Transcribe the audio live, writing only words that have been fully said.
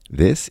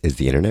This is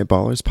the Internet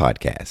Ballers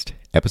Podcast,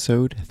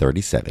 episode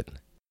 37.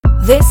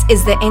 This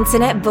is the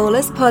Internet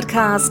Ballers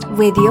Podcast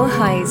with your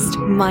host,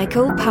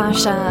 Michael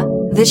Pasha,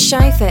 the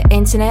show for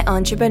internet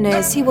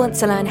entrepreneurs who want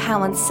to learn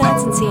how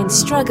uncertainty and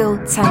struggle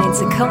turn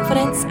into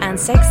confidence and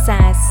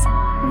success.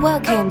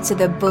 Welcome to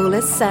the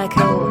Ballers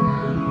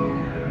Circle.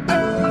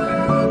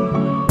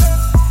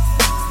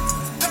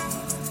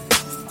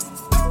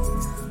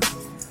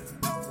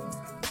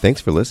 Thanks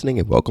for listening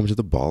and welcome to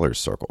the Ballers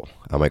Circle.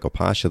 I'm Michael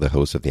Pasha, the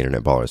host of the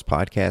Internet Ballers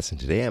Podcast, and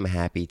today I'm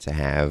happy to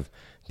have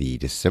the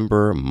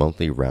December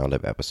monthly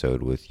roundup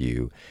episode with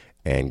you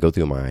and go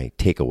through my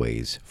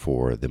takeaways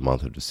for the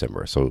month of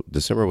December. So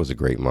December was a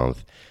great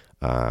month.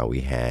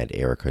 We had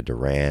Erica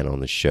Duran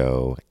on the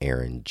show,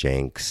 Aaron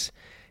Jenks,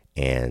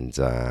 and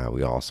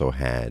we also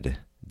had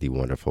the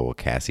wonderful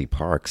Cassie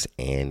Parks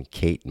and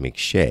Kate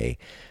McShay.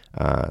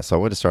 So I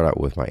want to start out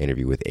with my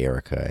interview with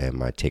Erica and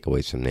my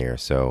takeaways from there.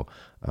 So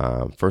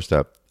first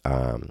up,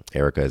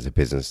 Erica is a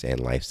business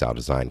and lifestyle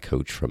design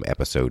coach from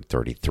episode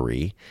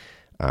 33.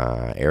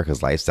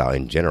 Erica's lifestyle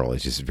in general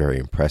is just very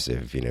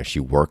impressive. You know, she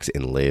works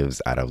and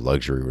lives out of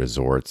luxury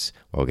resorts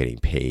while getting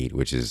paid,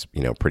 which is,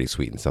 pretty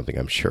sweet and something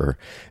I'm sure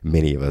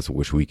many of us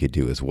wish we could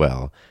do as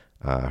well.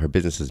 Her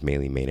business is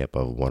mainly made up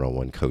of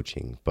one-on-one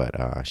coaching, but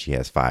she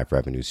has 5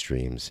 revenue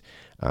streams.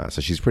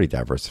 So she's pretty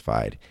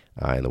diversified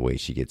in the way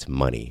she gets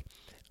money.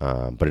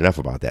 But enough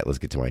about that. Let's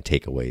get to my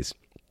takeaways.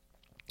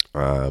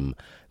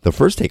 The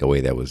first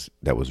takeaway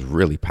that was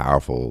really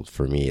powerful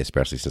for me,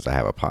 especially since I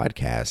have a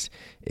podcast,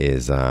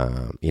 is,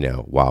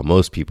 while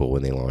most people,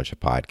 when they launch a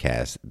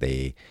podcast,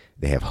 they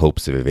have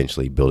hopes of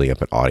eventually building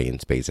up an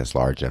audience base that's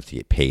large enough to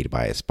get paid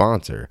by a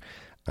sponsor.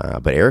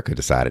 But Erica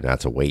decided not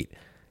to wait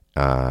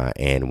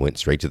and went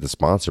straight to the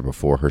sponsor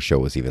before her show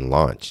was even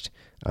launched.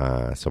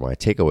 So my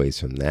takeaways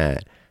from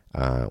that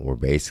were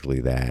basically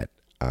that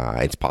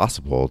it's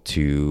possible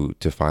to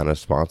find a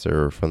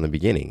sponsor from the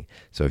beginning.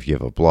 So if you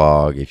have a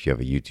blog, if you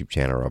have a YouTube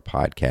channel or a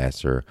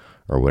podcast or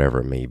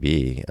whatever it may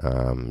be,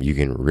 you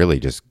can really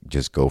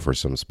just go for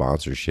some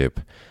sponsorship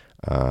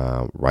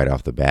right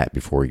off the bat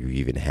before you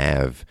even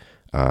have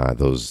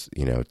those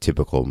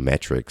typical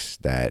metrics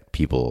that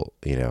people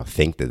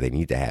think that they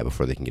need to have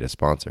before they can get a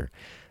sponsor.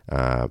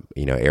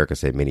 Erica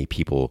said many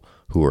people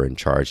who are in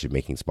charge of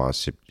making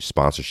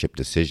sponsorship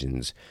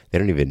decisions, they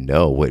don't even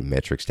know what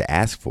metrics to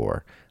ask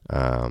for.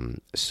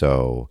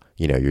 So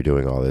you're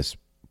doing all this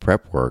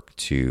prep work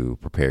to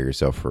prepare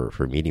yourself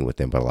for meeting with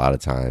them. But a lot of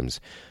times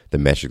the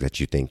metric that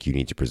you think you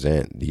need to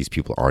present, these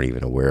people aren't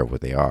even aware of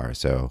what they are.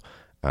 So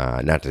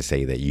not to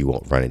say that you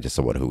won't run into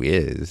someone who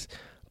is,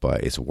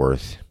 but it's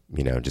worth,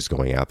 just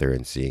going out there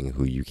and seeing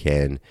who you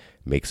can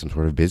make some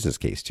sort of business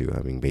case to.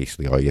 I mean,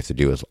 basically all you have to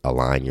do is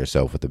align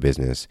yourself with the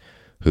business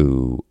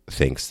who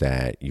thinks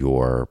that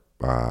your,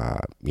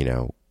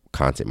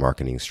 content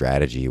marketing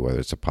strategy, whether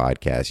it's a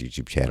podcast,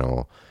 YouTube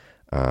channel,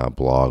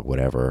 blog,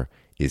 whatever,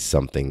 is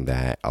something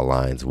that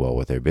aligns well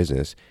with their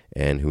business.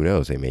 And who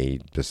knows, they may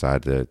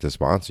decide to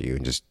sponsor you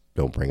and just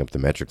don't bring up the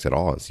metrics at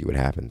all and see what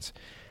happens.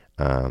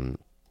 The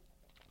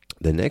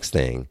next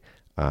thing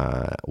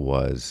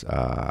was,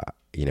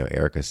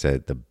 Erica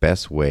said the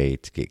best way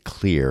to get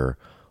clear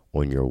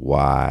on your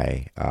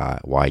why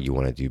you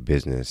want to do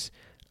business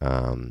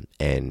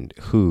and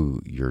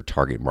who your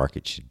target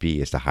market should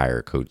be is to hire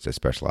a coach that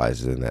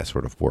specializes in that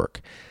sort of work.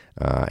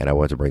 And I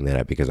want to bring that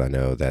up because I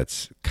know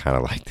that's kind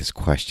of like this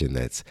question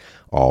that's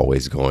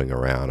always going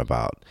around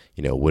about,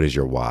 what is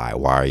your why?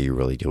 Why are you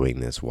really doing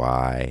this?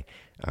 Why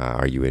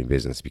are you in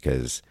business?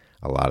 Because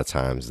a lot of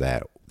times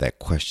that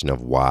question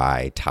of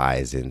why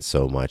ties in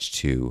so much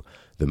to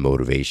the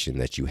motivation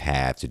that you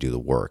have to do the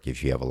work.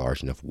 If you have a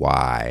large enough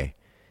why,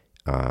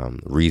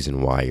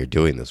 reason why you're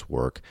doing this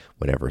work,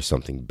 whenever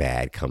something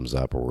bad comes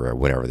up or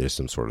whenever there's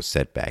some sort of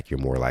setback, you're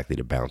more likely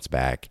to bounce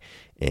back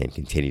and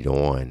continue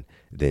on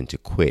than to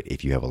quit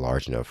if you have a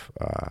large enough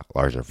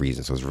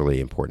reason. So it's really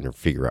important to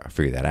figure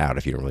that out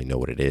if you don't really know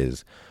what it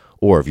is,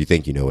 or if you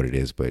think you know what it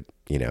is, but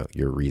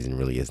your reason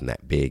really isn't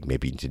that big.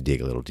 Maybe you need to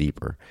dig a little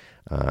deeper.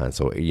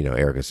 So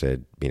Erica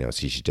said,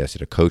 she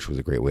suggested a coach was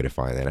a great way to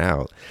find that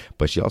out,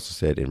 but she also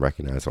said and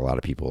recognized a lot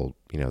of people,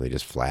 they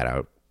just flat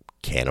out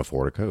can't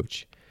afford a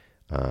coach.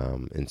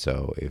 And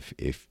so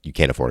if you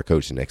can't afford a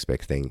coach, the next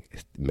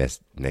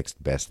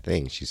best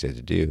thing she said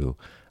to do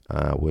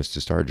was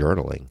to start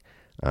journaling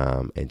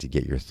and to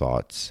get your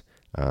thoughts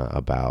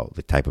about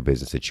the type of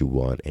business that you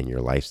want and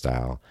your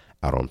lifestyle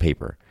out on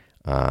paper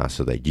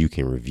so that you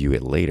can review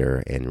it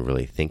later and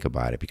really think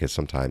about it. Because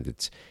sometimes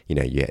it's, you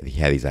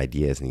have these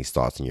ideas and these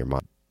thoughts in your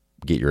mind,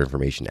 get your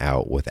information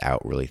out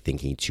without really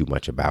thinking too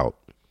much about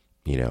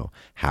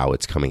how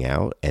it's coming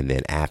out. And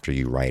then after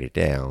you write it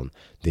down,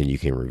 then you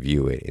can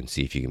review it and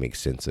see if you can make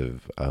sense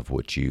of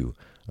what you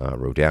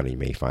wrote down. And you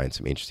may find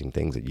some interesting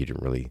things that you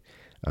didn't really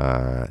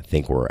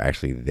think were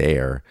actually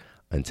there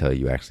until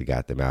you actually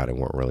got them out and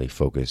weren't really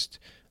focused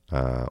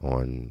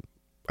on,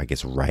 I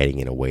guess, writing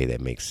in a way that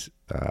makes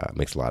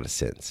a lot of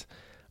sense.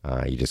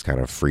 You just kind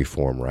of free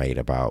form write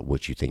about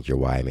what you think your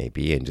why may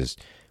be, and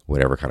just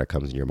whatever kind of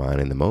comes in your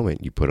mind in the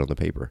moment, you put on the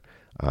paper.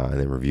 and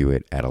then review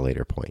it at a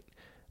later point.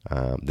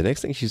 The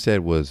next thing she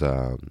said was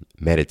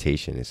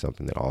meditation is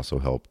something that also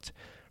helped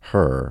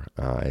her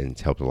and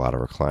helped a lot of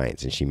her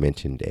clients. And she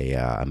mentioned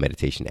a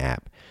meditation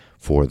app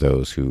for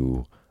those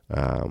who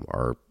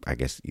are, I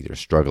guess, either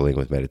struggling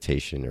with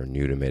meditation or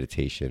new to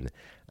meditation,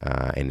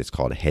 and it's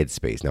called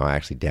Headspace. Now, I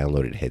actually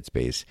downloaded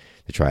Headspace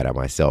to try it out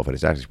myself, and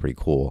it's actually pretty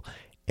cool.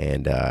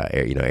 And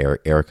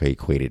Erica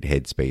equated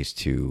Headspace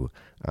to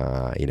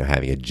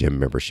having a gym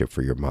membership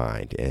for your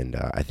mind, and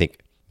I think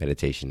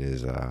meditation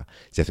is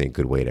definitely a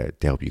good way to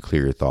help you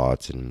clear your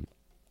thoughts and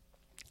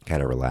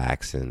kind of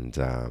relax. And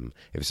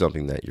if it's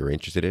something that you're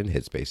interested in,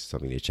 Headspace is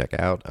something to check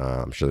out.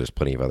 I'm sure there's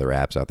plenty of other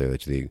apps out there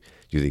that do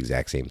the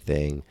exact same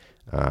thing.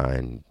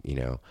 And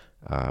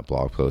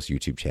blog posts,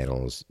 YouTube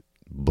channels,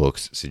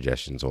 books,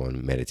 suggestions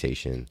on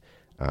meditation,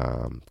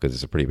 because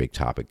it's a pretty big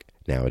topic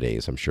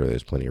nowadays. I'm sure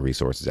there's plenty of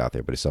resources out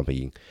there, but it's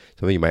something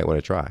you might want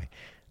to try.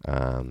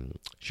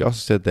 She also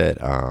said that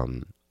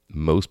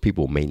most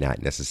people may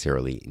not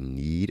necessarily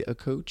need a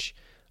coach,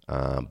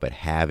 but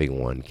having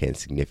one can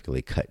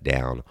significantly cut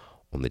down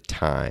on the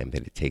time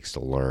that it takes to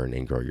learn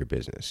and grow your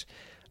business.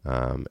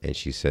 And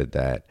she said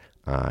that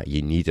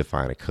you need to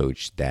find a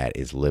coach that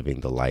is living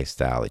the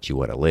lifestyle that you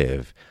want to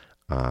live,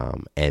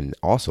 and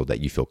also that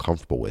you feel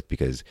comfortable with,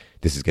 because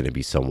this is going to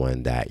be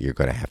someone that you're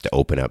going to have to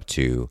open up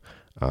to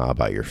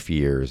about your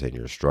fears and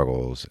your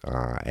struggles,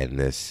 and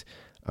this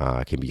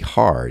can be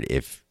hard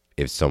if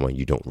someone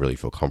you don't really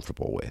feel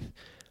comfortable with.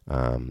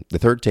 The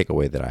third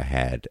takeaway that I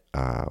had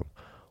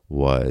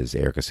was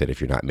Erica said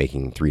if you're not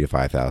making $3,000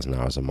 to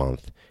 $5,000 a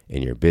month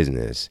in your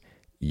business,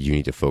 you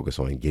need to focus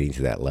on getting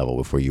to that level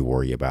before you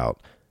worry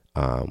about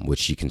what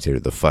she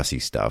considered the fussy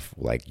stuff,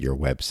 like your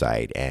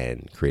website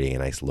and creating a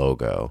nice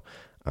logo,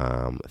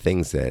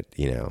 things that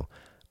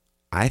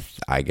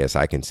I guess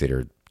I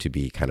consider to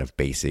be kind of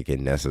basic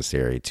and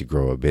necessary to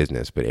grow a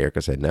business. But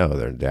Erica said no,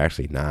 they're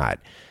actually not,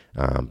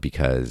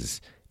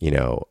 because in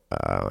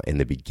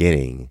the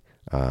beginning,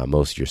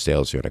 most of your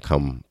sales are going to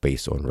come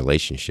based on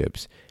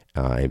relationships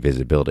and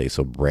visibility.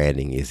 So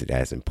branding isn't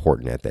as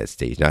important at that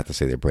stage. Not to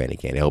say that branding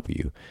can't help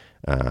you,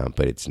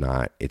 but it's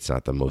not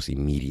the most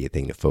immediate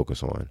thing to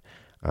focus on.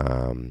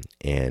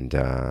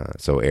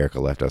 So Erica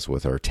left us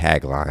with her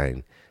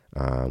tagline,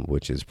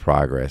 which is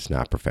progress,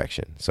 not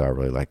perfection. So I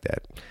really like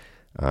that.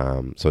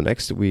 So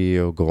next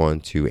we'll go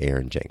on to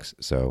Aaron Jenks.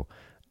 So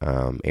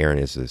Aaron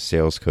is a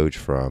sales coach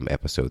from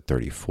episode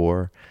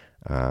 34.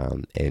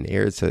 And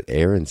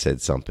Aaron said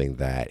something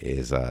that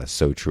is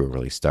so true and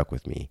really stuck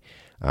with me.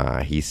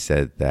 He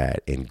said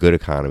that in good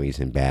economies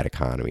and bad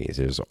economies,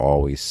 there's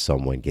always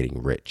someone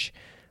getting rich.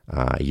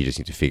 You just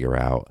need to figure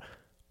out,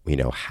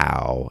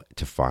 how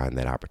to find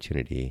that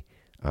opportunity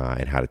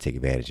and how to take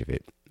advantage of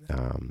it.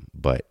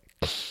 But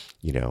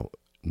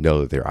know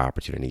that their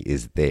opportunity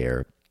is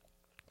there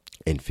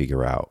and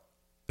figure out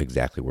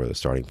exactly where the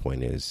starting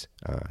point is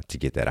to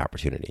get that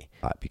opportunity.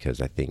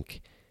 Because I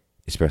think,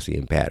 especially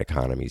in bad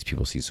economies,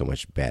 people see so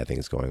much bad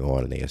things going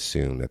on and they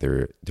assume that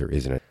there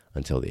isn't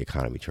until the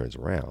economy turns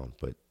around.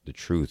 But the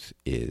truth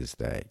is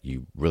that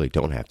you really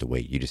don't have to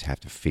wait. You just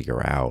have to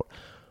figure out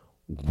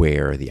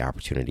where the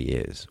opportunity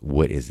is.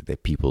 What is it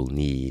that people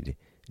need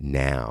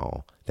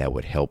now that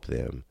would help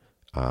them?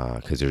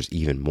 Because there's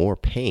even more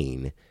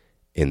pain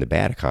in the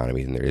bad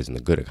economy than there is in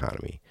the good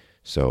economy.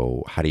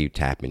 So how do you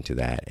tap into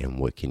that, and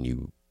what can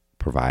you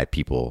provide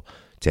people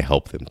to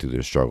help them through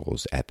their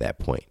struggles at that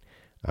point?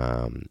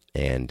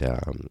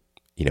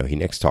 He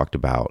next talked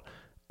about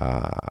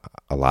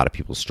a lot of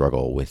people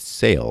struggle with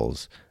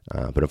sales,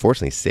 but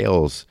unfortunately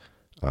sales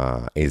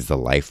is the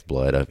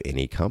lifeblood of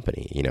any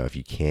company. If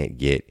you can't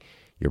get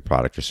your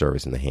product or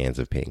service in the hands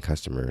of paying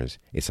customers,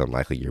 it's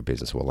unlikely your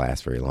business will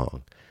last very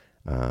long.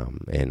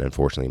 And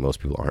unfortunately,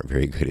 most people aren't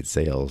very good at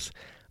sales,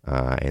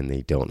 and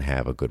they don't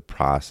have a good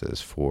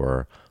process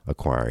for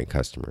acquiring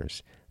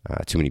customers.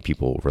 Too many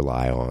people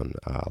rely on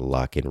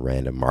luck and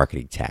random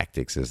marketing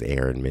tactics, as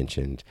Aaron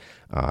mentioned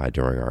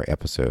during our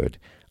episode,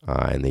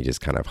 and they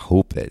just kind of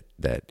hope that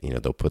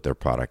they'll put their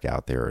product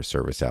out there or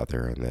service out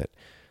there, and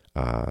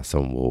that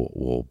someone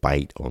will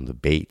bite on the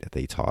bait that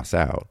they toss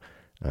out.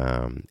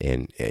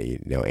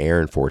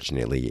 Aaron,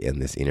 fortunately, in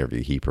this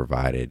interview, he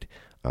provided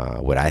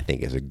what I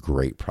think is a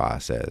great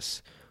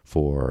process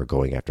for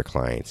going after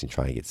clients and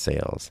trying to get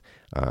sales,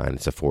 and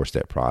it's a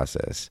 4-step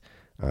process.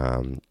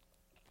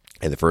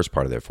 And the first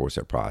part of that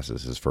 4-step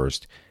process is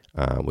first,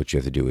 what you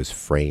have to do is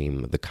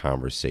frame the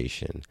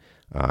conversation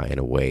in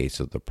a way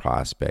so the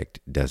prospect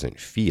doesn't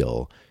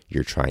feel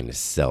you're trying to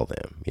sell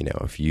them.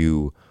 If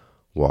you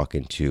walk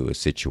into a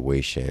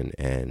situation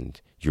and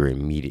you're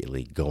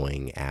immediately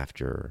going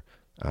after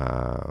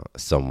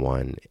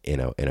someone in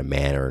a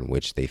manner in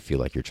which they feel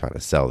like you're trying to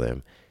sell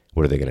them,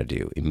 what are they going to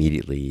do?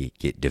 Immediately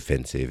get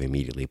defensive,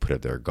 immediately put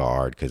up their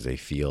guard because they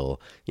feel,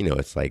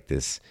 it's like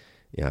this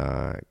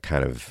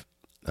kind of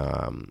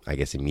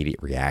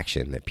immediate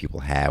reaction that people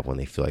have when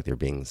they feel like they're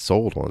being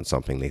sold on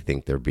something. They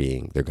think they're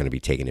going to be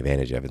taken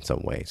advantage of in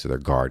some way. So their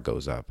guard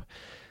goes up.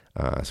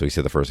 So he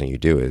said the first thing you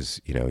do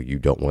is, you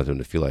don't want them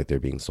to feel like they're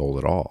being sold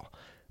at all.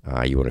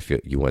 You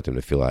want them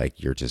to feel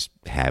like you're just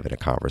having a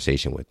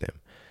conversation with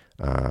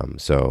them.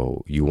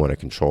 So you want to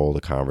control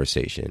the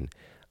conversation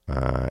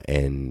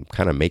and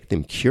kind of make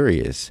them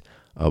curious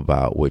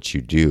about what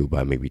you do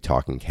by maybe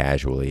talking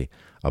casually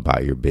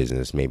about your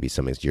business, maybe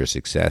some of your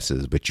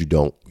successes, but you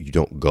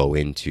don't go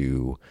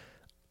into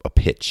a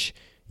pitch.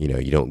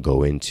 You don't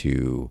go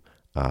into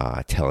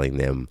telling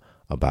them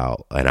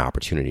about an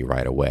opportunity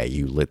right away.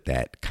 You let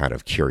that kind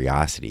of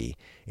curiosity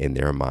in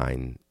their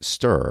mind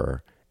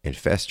stir and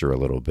fester a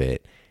little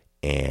bit,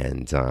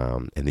 and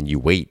then you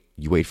wait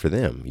for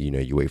them.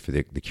 You wait for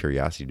the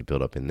curiosity to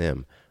build up in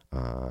them,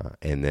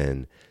 and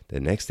then the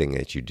next thing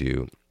that you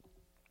do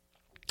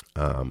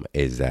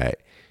is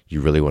that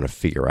you really want to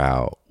figure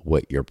out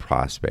what your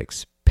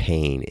prospect's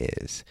pain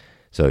is.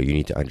 So you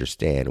need to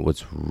understand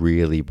what's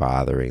really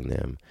bothering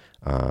them,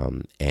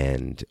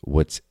 and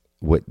what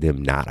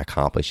them not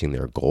accomplishing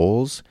their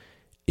goals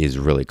is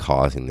really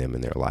causing them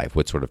in their life.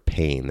 What sort of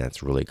pain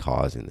that's really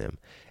causing them,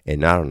 and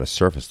not on a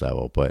surface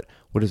level, but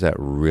what does that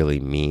really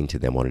mean to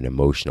them on an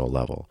emotional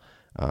level,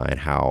 and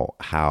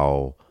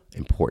how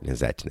important is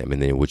that to them?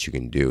 And then what you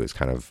can do is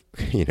kind of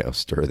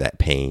stir that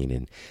pain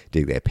and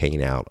dig that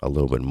pain out a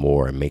little bit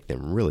more and make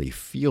them really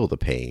feel the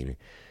pain.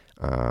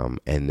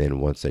 And then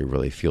once they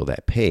really feel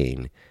that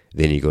pain,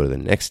 then you go to the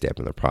next step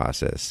in the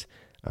process,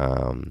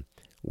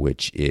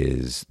 which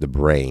is the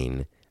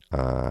brain.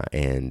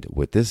 And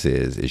what this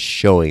is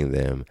showing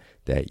them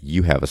that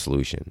you have a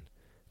solution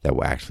that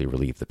will actually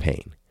relieve the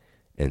pain.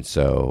 And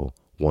so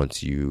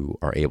once you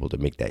are able to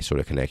make that sort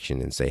of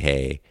connection and say,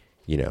 hey,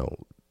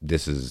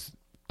 this is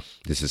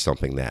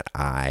something that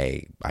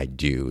I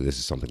do, this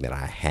is something that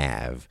I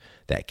have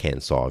that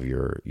can solve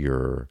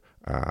your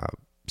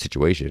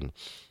situation.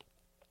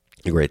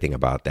 The great thing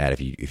about that, if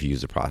you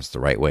use the process the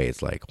right way,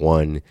 it's like,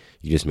 one,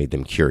 you just made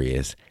them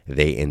curious.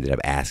 They ended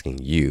up asking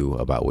you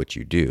about what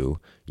you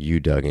do. You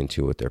dug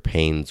into what their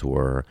pains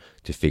were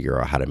to figure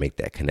out how to make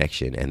that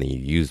connection, and then you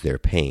use their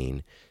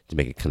pain to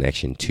make a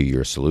connection to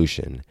your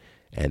solution.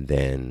 And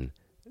then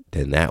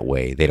that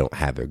way they don't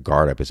have their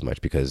guard up as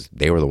much because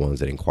they were the ones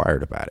that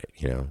inquired about it.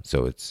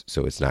 So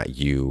it's not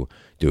you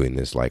doing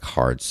this like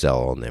hard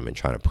sell on them and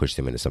trying to push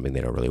them into something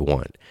they don't really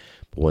want.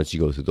 But once you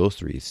go through those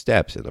 3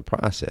 steps in the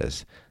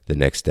process, the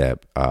next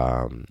step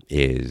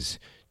is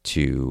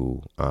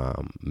to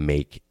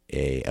make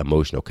a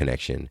emotional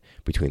connection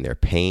between their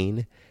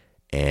pain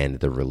and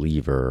the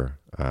reliever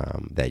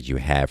that you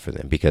have for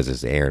them. Because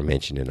as Aaron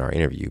mentioned in our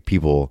interview,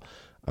 people,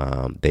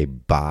 they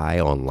buy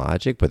on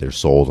logic, but they're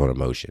sold on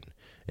emotion.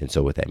 And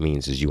so what that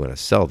means is you want to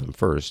sell them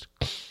first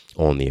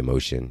on the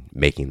emotion,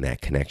 making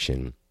that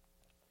connection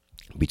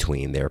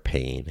between their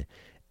pain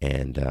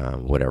and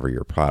whatever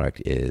your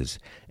product is,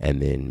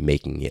 and then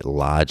making it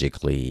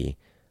logically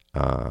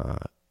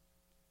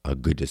a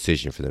good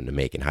decision for them to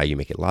make. And how you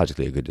make it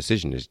logically a good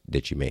decision is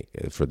that you make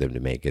for them to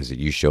make is that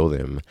you show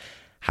them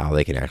how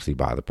they can actually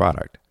buy the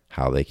product,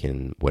 how they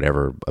can,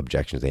 whatever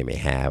objections they may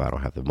have. I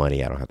don't have the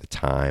money, I don't have the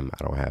time,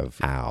 I don't have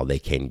how they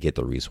can get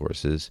the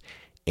resources.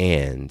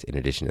 And in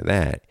addition to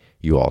that,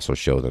 you also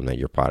show them that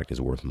your product is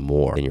worth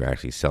more than you're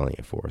actually selling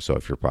it for. So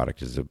if your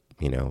product is a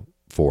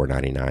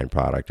 $4.99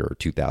 product or a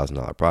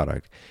 $2,000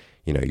 product,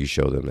 you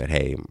show them that,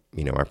 hey,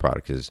 my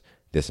product is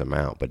this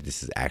amount, but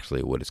this is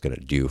actually what it's going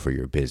to do for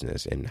your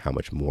business and how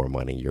much more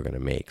money you're going to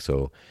make.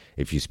 So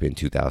if you spend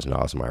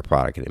 $2,000 on my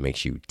product and it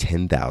makes you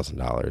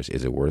 $10,000,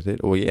 is it worth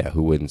it? Well, yeah,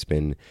 who wouldn't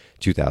spend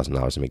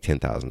 $2,000 to make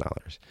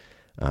 $10,000?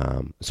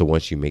 So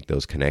once you make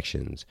those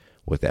connections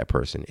with that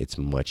person, it's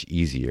much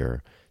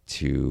easier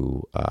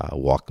to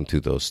walk them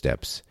through those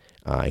steps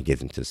and get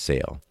them to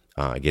sale.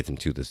 Get them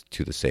to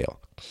the sale.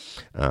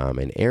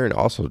 And Aaron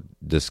also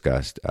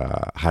discussed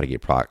how to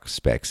get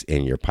prospects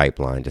in your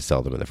pipeline to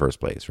sell them in the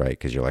first place, right?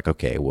 Because you're like,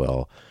 okay,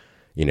 well,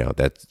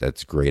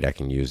 that's great. I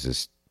can use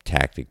this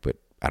tactic, but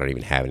I don't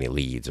even have any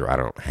leads, or I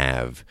don't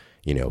have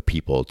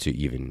people to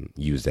even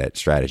use that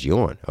strategy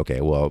on.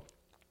 Okay, well,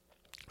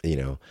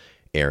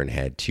 Aaron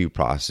had 2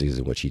 processes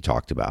in which he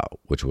talked about,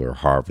 which were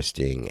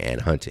harvesting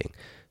and hunting.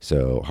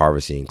 So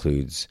harvesting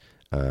includes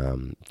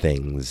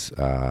things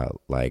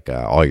like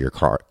all your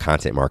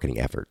content marketing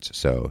efforts.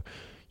 So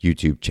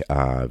YouTube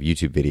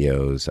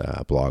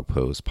videos, blog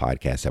posts,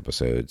 podcast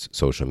episodes,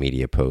 social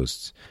media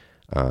posts,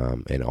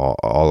 and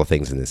all the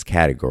things in this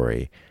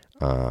category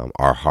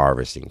are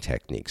harvesting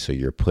techniques. So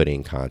you're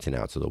putting content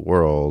out to the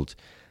world,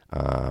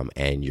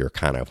 and you're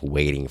kind of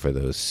waiting for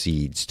those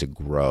seeds to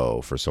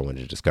grow, for someone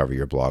to discover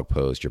your blog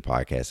post, your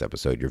podcast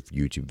episode, your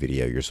YouTube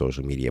video, your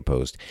social media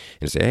post,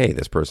 and say, hey,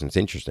 this person's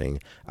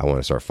interesting. I want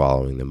to start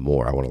following them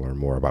more. I want to learn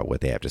more about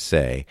what they have to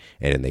say.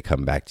 And then they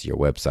come back to your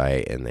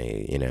website and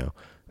they,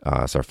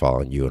 start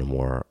following you on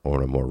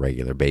a more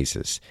regular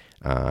basis.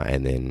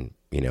 And then,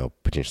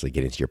 potentially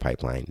get into your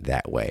pipeline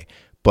that way.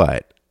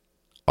 But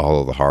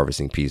although the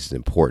harvesting piece is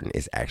important,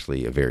 it's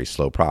actually a very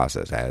slow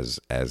process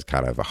as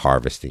kind of a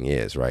harvesting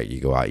is, right? You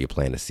go out, you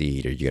plant a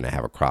seed. Are you going to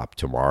have a crop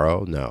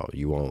tomorrow? No,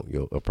 you won't.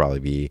 It'll probably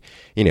be,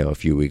 a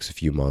few weeks, a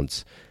few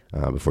months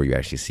before you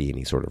actually see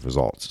any sort of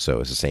results. So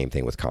it's the same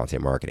thing with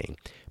content marketing,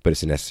 but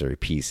it's a necessary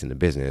piece in the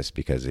business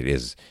because it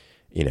is,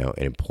 an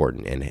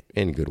important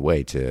and good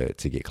way to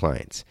get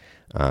clients.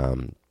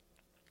 The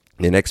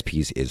next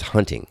piece is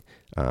hunting,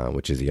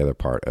 which is the other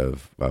part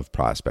of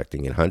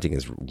prospecting. And hunting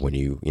is when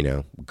you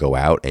go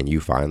out and you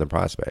find the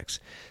prospects.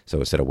 So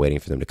instead of waiting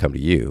for them to come to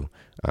you,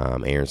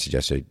 Aaron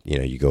suggested,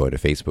 you go into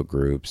Facebook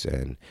groups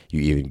and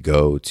you even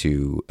go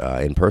to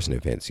in-person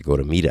events. You go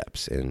to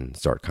meetups and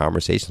start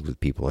conversations with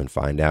people and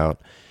find out,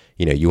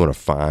 you want to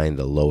find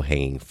the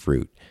low-hanging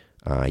fruit.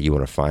 You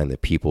want to find the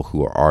people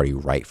who are already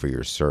right for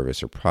your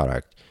service or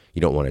product.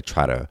 You don't want to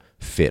try to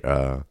fit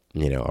a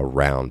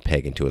round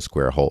peg into a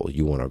square hole.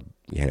 You want to,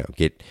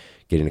 get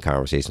into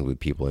conversations with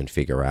people and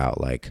figure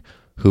out like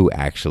who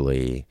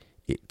actually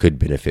could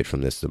benefit from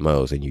this the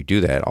most. And you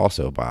do that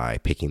also by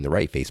picking the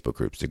right Facebook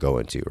groups to go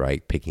into,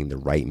 right? Picking the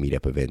right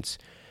meetup events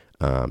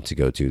to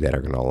go to that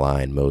are going to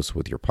align most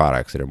with your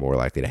products, that are more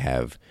likely to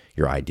have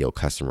your ideal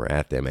customer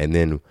at them. And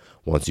then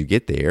once you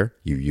get there,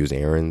 you use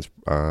Aaron's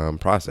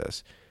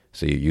process.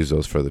 So you use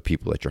those for the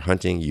people that you're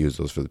hunting, you use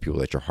those for the people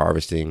that you're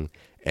harvesting,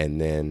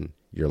 and then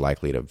you're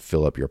likely to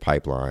fill up your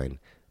pipeline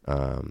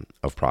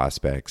of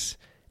prospects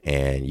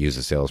and use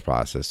the sales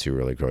process to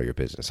really grow your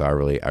business. So I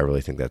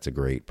really think that's a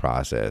great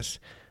process.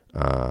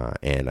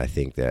 And I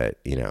think that,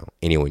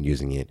 anyone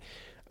using it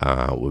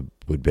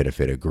would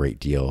benefit a great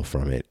deal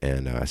from it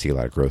and see a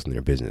lot of growth in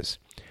their business.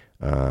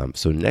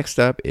 So next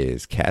up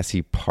is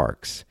Cassie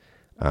Parks.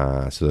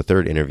 So the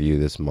third interview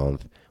this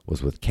month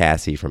was with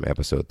Cassie from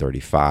episode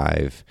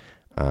 35.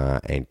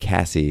 And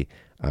Cassie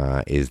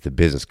is the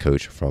business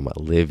coach from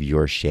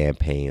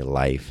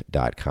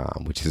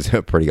liveyourchampagnelife.com, which is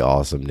a pretty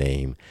awesome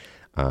name.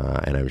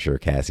 And I'm sure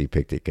Cassie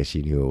picked it because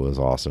she knew it was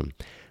awesome.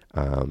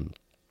 And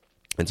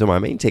so my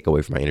main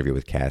takeaway from my interview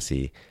with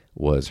Cassie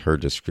was her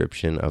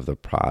description of the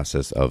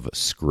process of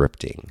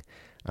scripting.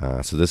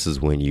 So this is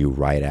when you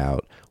write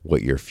out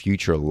what your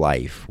future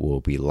life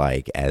will be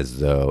like as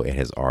though it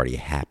has already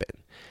happened.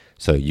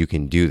 So you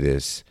can do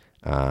this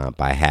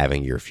by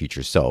having your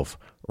future self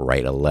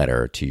write a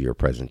letter to your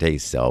present day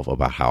self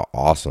about how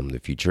awesome the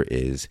future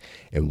is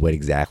and what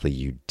exactly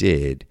you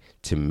did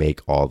to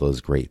make all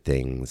those great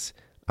things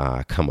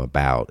come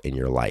about in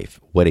your life.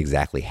 What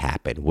exactly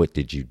happened? What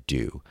did you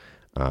do?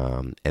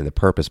 And the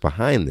purpose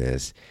behind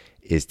this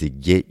is to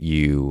get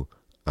you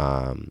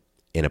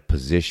in a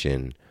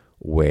position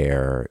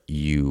where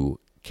you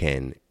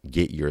can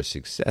get your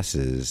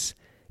successes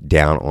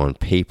down on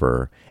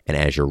paper. And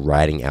as you're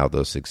writing out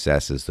those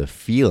successes, the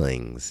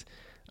feelings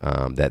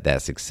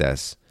that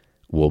success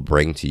will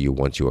bring to you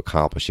once you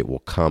accomplish it will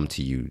come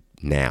to you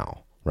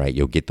now, right?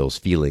 You'll get those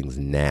feelings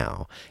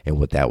now. And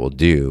what that will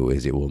do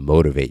is it will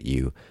motivate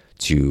you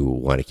to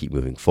want to keep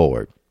moving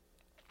forward.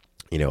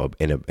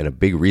 And a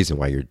big reason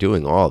why you're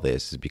doing all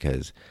this is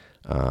because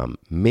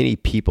many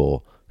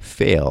people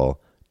fail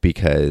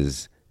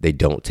because they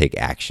don't take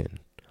action,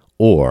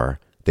 or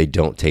they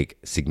don't take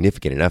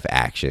significant enough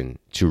action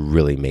to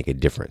really make a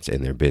difference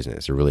in their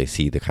business or really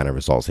see the kind of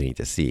results they need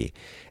to see.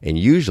 And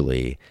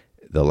usually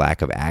the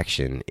lack of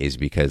action is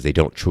because they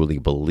don't truly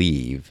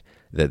believe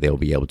that they'll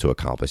be able to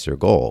accomplish their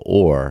goal,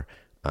 or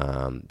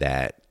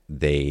that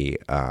the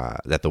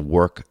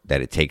work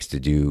that it takes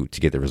to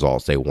get the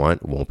results they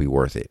want won't be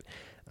worth it.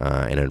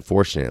 And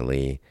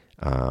unfortunately,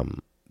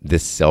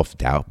 this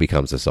self-doubt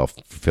becomes a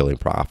self-fulfilling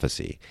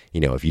prophecy.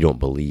 If you don't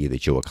believe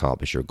that you'll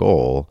accomplish your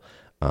goal,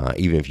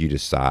 even if you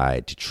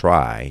decide to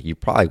try, you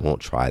probably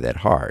won't try that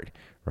hard,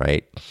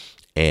 right?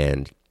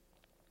 And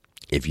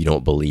if you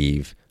don't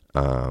believe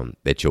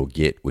that you'll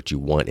get what you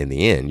want in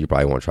the end, you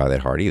probably won't try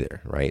that hard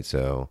either, right?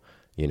 So,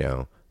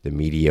 the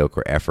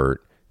mediocre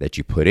effort that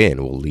you put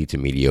in will lead to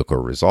mediocre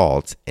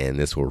results, and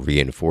this will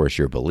reinforce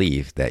your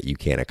belief that you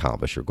can't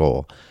accomplish your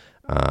goal.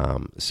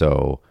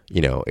 So,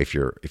 if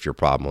your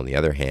problem, on the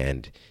other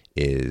hand,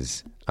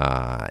 is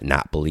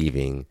not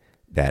believing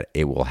that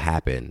it will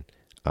happen,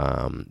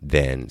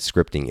 then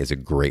scripting is a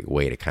great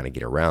way to kind of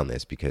get around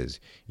this,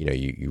 because,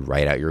 you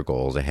write out your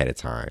goals ahead of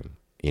time.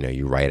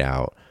 You write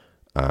out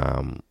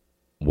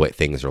what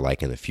things are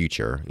like in the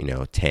future,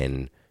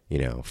 10,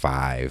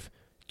 5,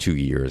 2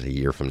 years, a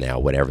year from now,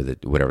 whatever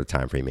the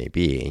time frame may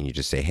be. And you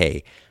just say,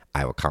 hey,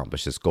 I've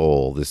accomplished this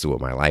goal. This is what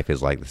my life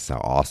is like. This is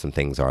how awesome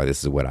things are.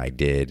 This is what I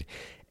did.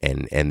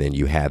 And then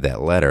you have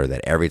that letter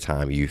that every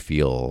time you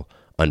feel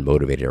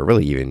unmotivated, or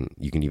really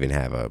you can even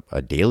have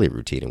a daily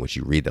routine in which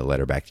you read the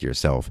letter back to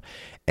yourself.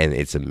 And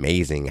it's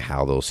amazing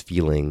how those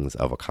feelings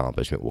of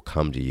accomplishment will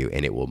come to you,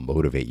 and it will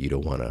motivate you to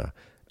want to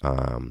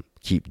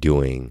keep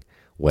doing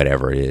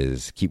whatever it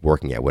is, keep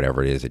working at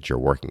whatever it is that you're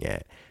working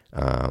at.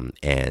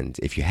 And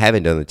if you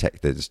haven't done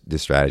this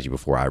strategy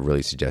before, I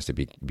really suggest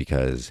it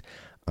because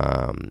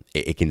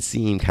it can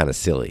seem kind of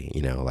silly,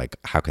 like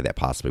how could that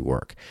possibly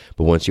work?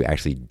 But once you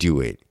actually do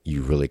it,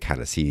 you really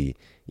kind of see,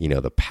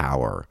 the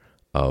power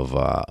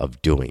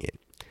of doing it.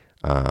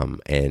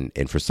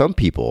 And for some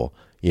people,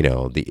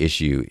 the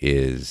issue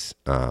is,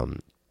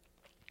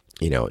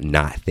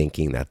 not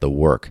thinking that the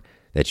work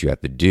that you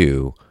have to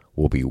do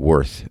will be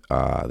worth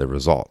the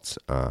results.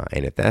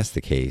 And if that's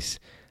the case,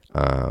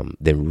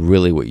 then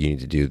really what you need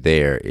to do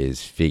there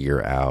is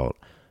figure out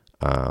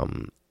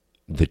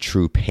the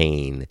true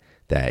pain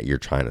that you're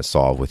trying to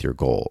solve with your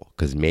goal,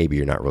 because maybe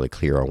you're not really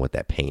clear on what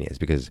that pain is.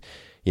 Because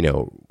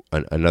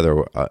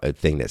another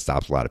thing that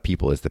stops a lot of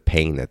people is the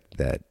pain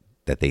that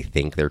they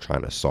think they're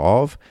trying to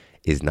solve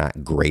is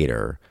not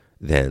greater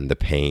than the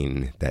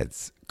pain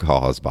that's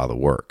caused by the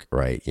work,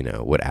 right?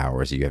 What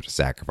hours you have to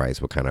sacrifice,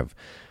 what kind of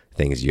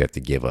things you have to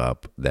give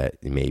up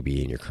that may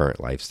be in your current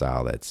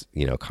lifestyle that's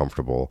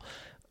comfortable.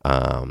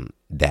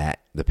 That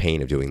the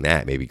pain of doing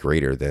that may be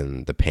greater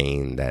than the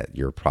pain that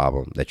your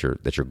problem, that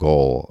your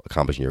goal,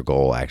 accomplishing your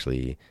goal,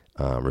 actually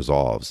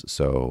resolves.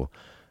 So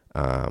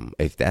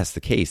if that's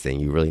the case, then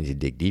you really need to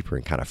dig deeper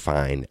and kind of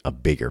find a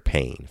bigger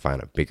pain,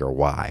 find a bigger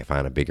why,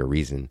 find a bigger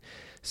reason,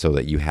 so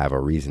that you have a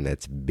reason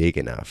that's big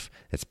enough,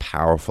 that's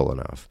powerful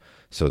enough,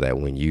 so that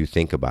when you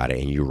think about it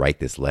and you write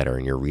this letter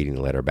and you're reading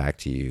the letter back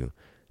to you,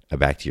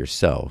 back to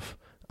yourself,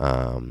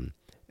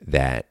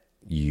 that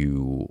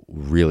you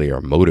really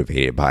are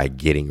motivated by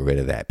getting rid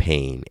of that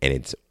pain, and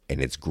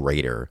it's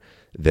greater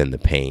than the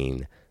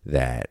pain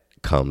that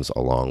comes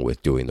along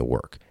with doing the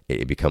work.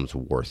 It becomes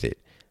worth it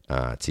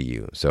to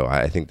you. So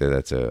I think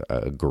that's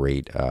a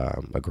great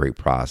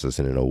process.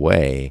 And in a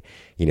way,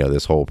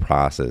 this whole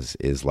process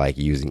is like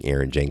using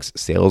Aaron Jenks'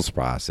 sales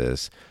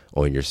process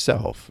on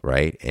yourself,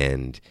 right?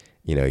 And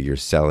you're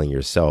selling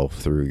yourself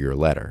through your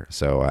letter.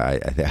 So I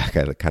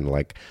kind of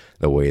like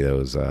the way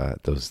those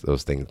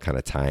things kind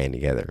of tie in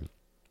together.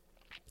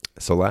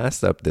 So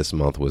last up this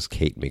month was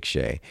Kate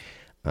McShay.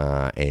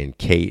 And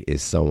Kate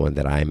is someone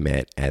that I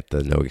met at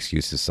the No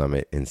Excuses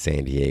Summit in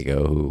San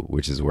Diego,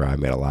 which is where I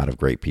met a lot of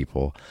great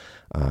people.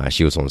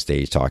 She was on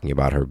stage talking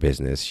about her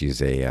business.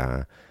 She's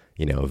a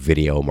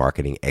video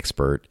marketing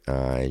expert,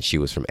 and she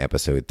was from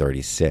episode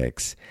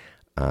 36.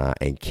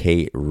 And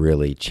Kate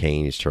really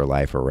changed her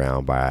life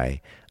around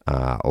by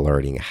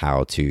learning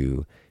how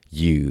to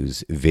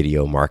use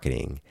video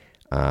marketing.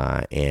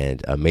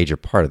 And a major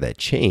part of that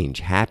change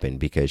happened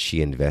because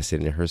she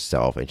invested in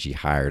herself and she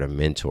hired a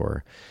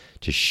mentor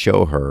to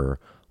show her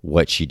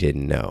what she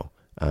didn't know.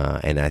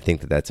 And I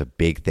think that that's a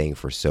big thing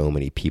for so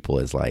many people,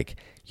 is like,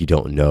 you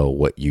don't know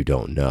what you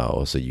don't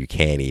know. So you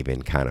can't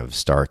even kind of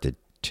start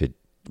to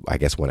I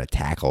guess, want to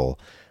tackle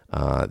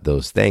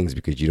those things,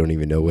 because you don't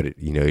even know what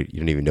you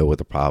don't even know what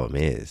the problem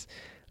is.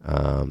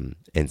 And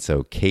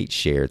so Kate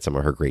shared some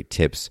of her great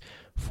tips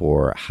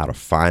for how to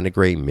find a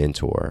great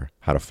mentor,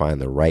 how to find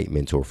the right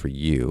mentor for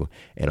you,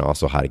 and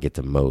also how to get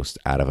the most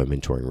out of a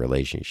mentoring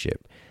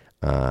relationship.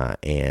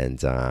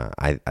 And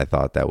I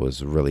thought that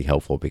was really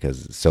helpful,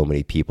 because so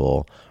many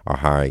people are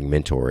hiring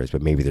mentors,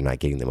 but maybe they're not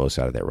getting the most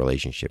out of that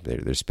relationship.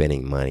 They're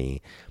spending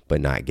money, but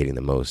not getting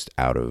the most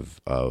out of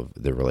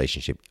the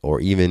relationship. Or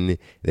even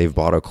they've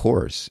bought a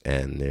course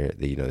and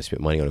they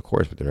spent money on a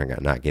course, but they're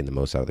not getting the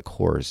most out of the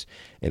course.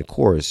 And of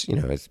course,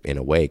 it's in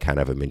a way kind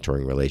of a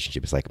mentoring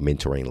relationship. It's like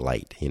mentoring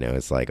light.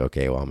 It's like,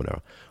 okay, well, I'm going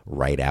to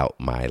write out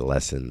my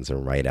lessons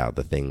and write out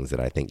the things that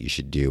I think you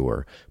should do,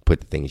 or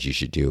put the things you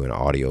should do in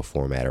audio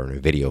format or in a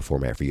video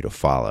format for you to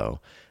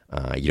follow.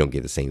 You don't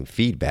get the same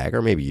feedback,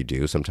 or maybe you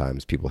do.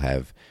 Sometimes people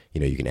have,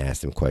 you can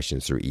ask them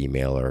questions through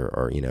email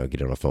or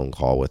get on a phone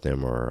call with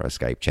them or a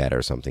Skype chat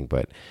or something.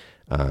 But,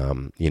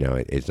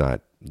 it's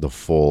not the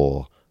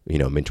full,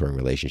 mentoring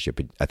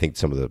relationship. I think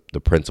some of the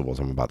principles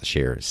I'm about to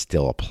share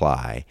still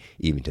apply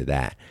even to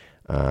that.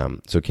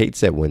 So Kate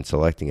said, when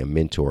selecting a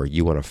mentor,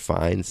 you want to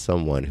find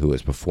someone who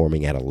is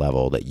performing at a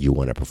level that you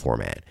want to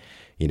perform at.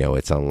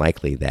 It's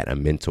unlikely that a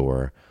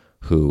mentor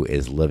who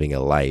is living a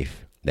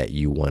life that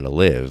you want to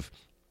live,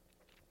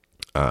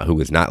 who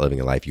is not living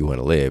a life you want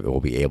to live,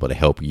 will be able to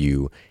help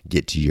you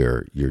get to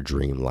your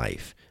dream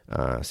life.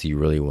 So you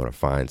really want to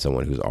find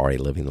someone who's already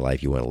living the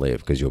life you want to live,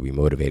 because you'll be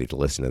motivated to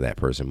listen to that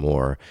person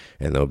more,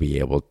 and they'll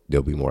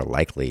be more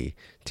likely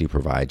to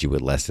provide you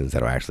with lessons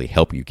that will actually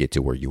help you get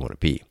to where you want to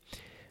be.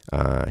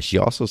 She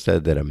also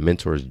said that a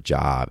mentor's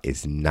job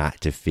is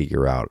not to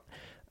figure out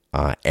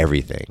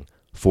everything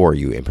for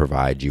you and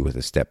provide you with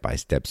a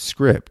step-by-step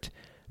script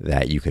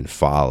that you can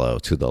follow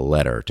to the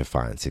letter to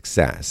find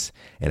success.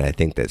 And I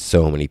think that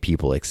so many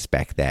people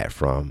expect that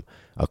from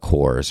a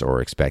course,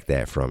 or expect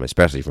that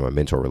especially from a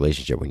mentor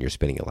relationship, when you're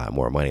spending a lot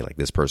more money. Like,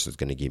 this person's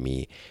going to give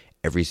me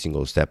every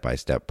single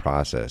step-by-step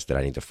process that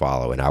I need to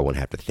follow, and I won't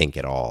have to think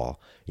at all.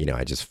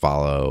 I just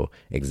follow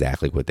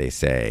exactly what they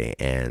say,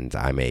 and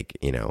I make,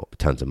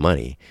 tons of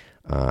money.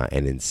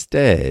 And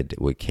instead,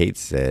 what Kate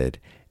said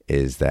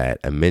is that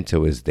a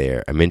mentor is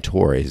there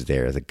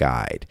as a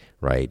guide,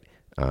 right?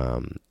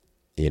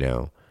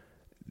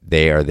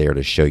 They are there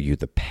to show you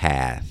the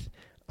path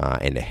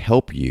and to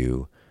help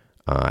you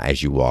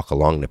as you walk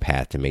along the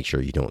path, to make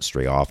sure you don't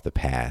stray off the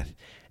path,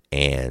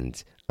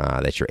 and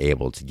that you're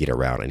able to get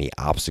around any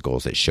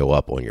obstacles that show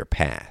up on your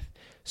path.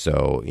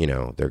 So,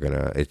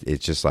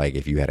 it's just like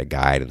if you had a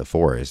guide in the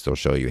forest, they'll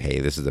show you, hey,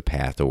 this is a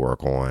path to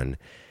work on.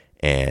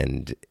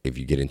 And if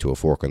you get into a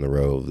fork in the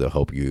road, they'll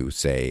help you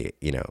say,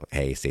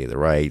 hey, stay to the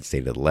right, stay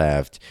to the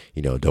left,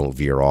 don't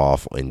veer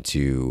off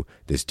into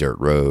this dirt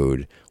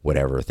road,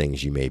 whatever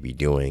things you may be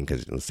doing,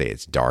 because let's say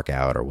it's dark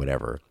out or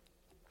whatever,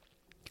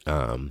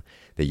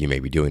 that you may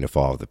be doing to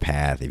follow the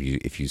path.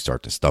 If you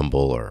start to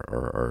stumble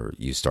or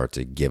you start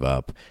to give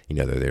up,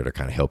 they're there to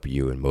kind of help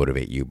you and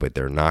motivate you, but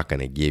they're not going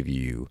to give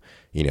you,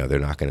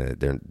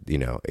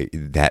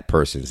 that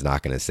person's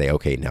not going to say,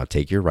 okay, now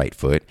take your right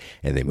foot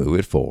and then move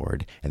it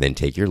forward and then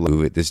take your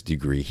move at this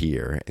degree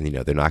here. And,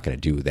 they're not going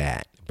to do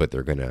that, but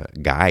they're going to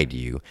guide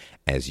you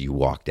as you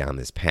walk down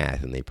this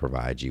path, and they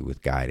provide you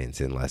with guidance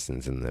and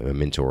lessons. And a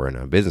mentor in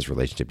a business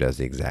relationship does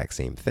the exact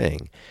same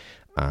thing.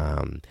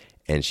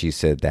 And she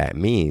said that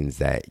means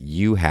that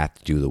you have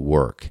to do the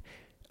work,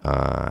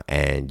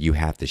 and you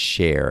have to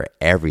share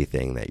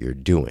everything that you're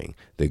doing,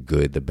 the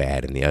good, the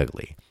bad, and the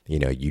ugly. You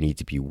need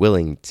to be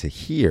willing to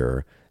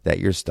hear that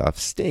your stuff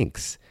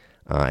stinks,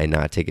 and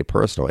not take it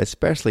personal,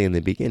 especially in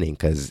the beginning,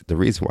 because the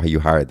reason why you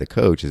hired the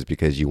coach is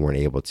because you weren't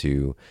able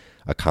to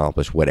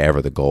accomplish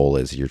whatever the goal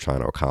is you're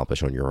trying to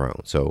accomplish on your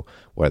own. So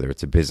whether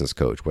it's a business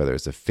coach, whether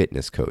it's a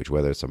fitness coach,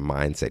 whether it's a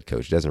mindset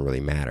coach, it doesn't really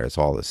matter. It's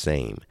all the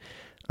same.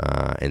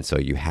 And so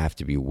you have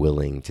to be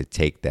willing to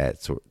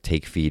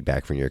take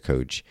feedback from your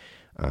coach,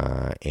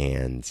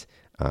 and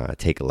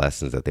take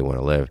lessons that they want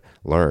to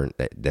learn,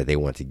 that they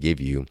want to give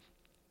you,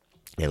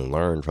 and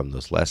learn from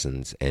those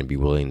lessons, and be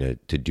willing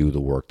to do the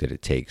work that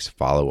it takes,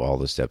 follow all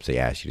the steps they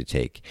ask you to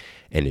take,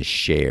 and to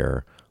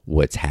share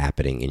what's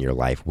happening in your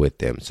life with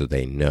them, so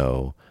they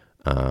know,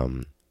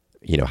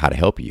 how to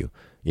help you.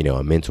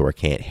 A mentor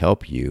can't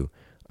help you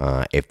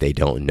if they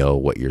don't know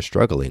what you're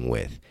struggling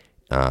with.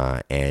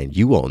 And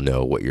you won't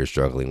know what you're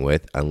struggling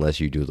with unless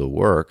you do the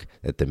work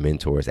that the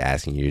mentor is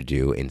asking you to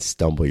do and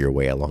stumble your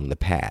way along the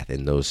path.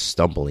 And those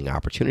stumbling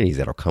opportunities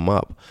that'll come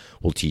up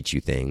will teach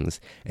you things.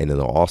 And then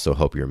they'll also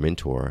help your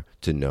mentor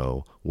to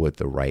know what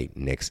the right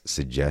next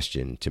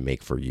suggestion to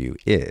make for you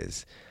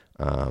is.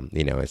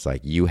 It's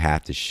like you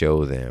have to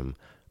show them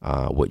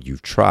what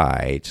you've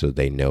tried so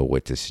they know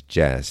what to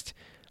suggest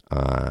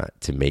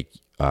to make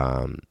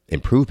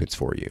improvements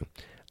for you.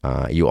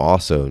 You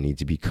also need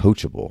to be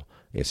coachable.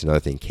 It's another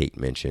thing Kate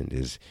mentioned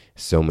is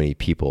so many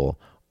people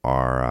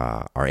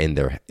are in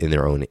their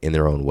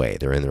own way.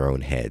 They're in their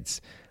own heads.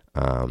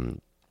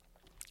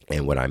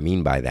 And what I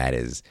mean by that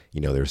is,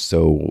 they're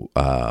so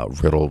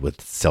riddled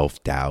with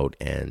self-doubt,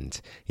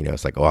 and,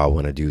 it's like, oh, I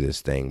want to do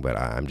this thing, but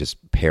I'm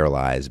just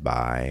paralyzed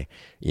by,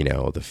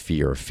 the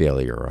fear of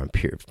failure, or I'm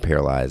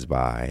paralyzed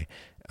by,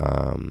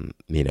 some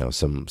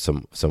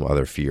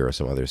other fear or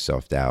some other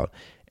self-doubt.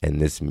 And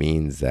this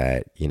means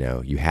that,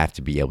 you have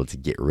to be able to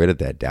get rid of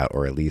that doubt,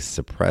 or at least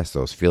suppress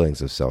those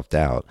feelings of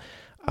self-doubt.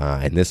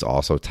 And this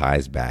also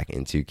ties back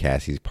into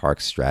Cassie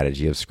Park's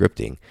strategy of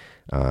scripting,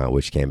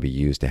 which can be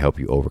used to help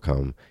you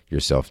overcome your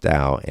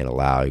self-doubt and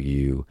allow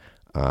you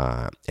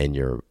and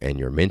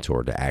your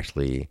mentor to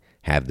actually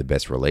have the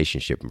best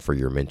relationship, and for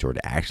your mentor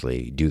to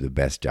actually do the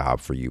best job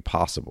for you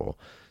possible.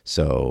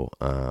 So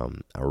I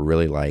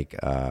really like,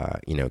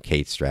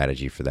 Kate's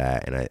strategy for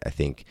that. And I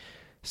think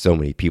so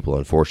many people,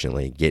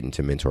 unfortunately, get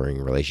into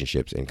mentoring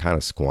relationships and kind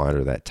of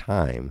squander that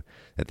time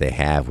that they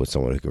have with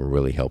someone who can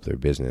really help their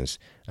business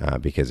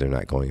because they're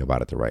not going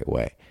about it the right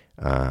way.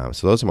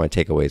 So those are my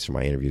takeaways from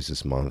my interviews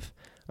this month.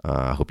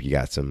 I hope you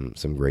got some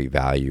great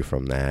value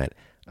from that.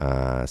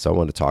 So I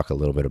want to talk a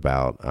little bit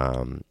about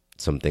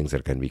some things that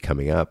are going to be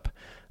coming up.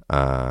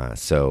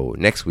 So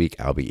next week,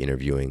 I'll be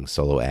interviewing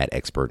solo ad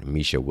expert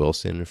Misha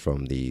Wilson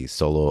from the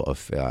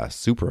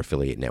Super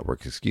Affiliate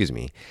Network,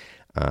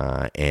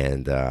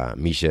 and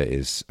Misha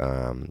is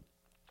a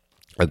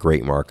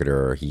great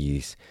marketer.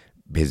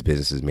 His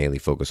business is mainly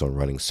focused on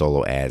running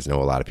solo ads. I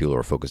know a lot of people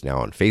are focused now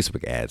on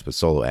Facebook ads, but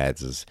solo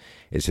ads is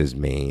his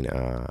main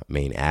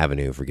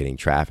avenue for getting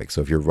traffic.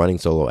 So if you're running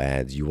solo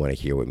ads, you want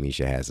to hear what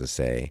Misha has to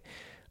say,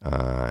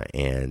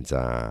 and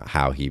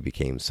how he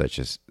became such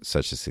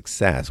a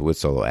success with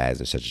solo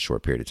ads in such a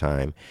short period of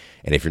time.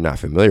 And if you're not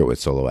familiar with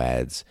solo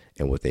ads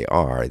and what they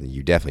are, then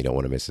you definitely don't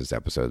want to miss this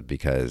episode,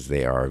 because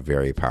they are a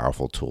very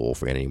powerful tool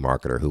for any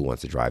marketer who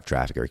wants to drive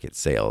traffic or get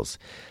sales.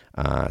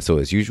 So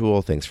as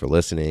usual, thanks for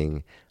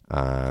listening.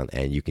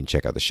 And you can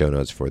check out the show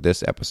notes for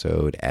this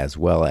episode, as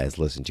well as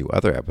listen to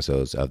other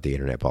episodes of the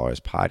Internet Ballers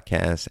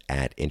podcast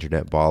at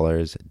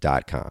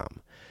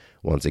internetballers.com.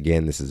 Once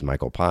again, this is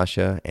Michael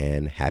Pasha,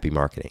 and happy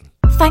marketing.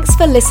 Thanks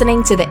for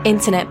listening to the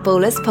Internet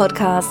Ballers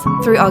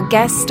podcast. Through our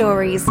guest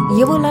stories,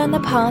 you will learn the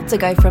path to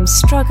go from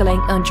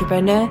struggling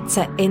entrepreneur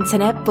to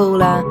internet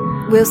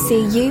baller. We'll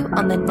see you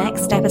on the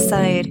next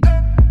episode.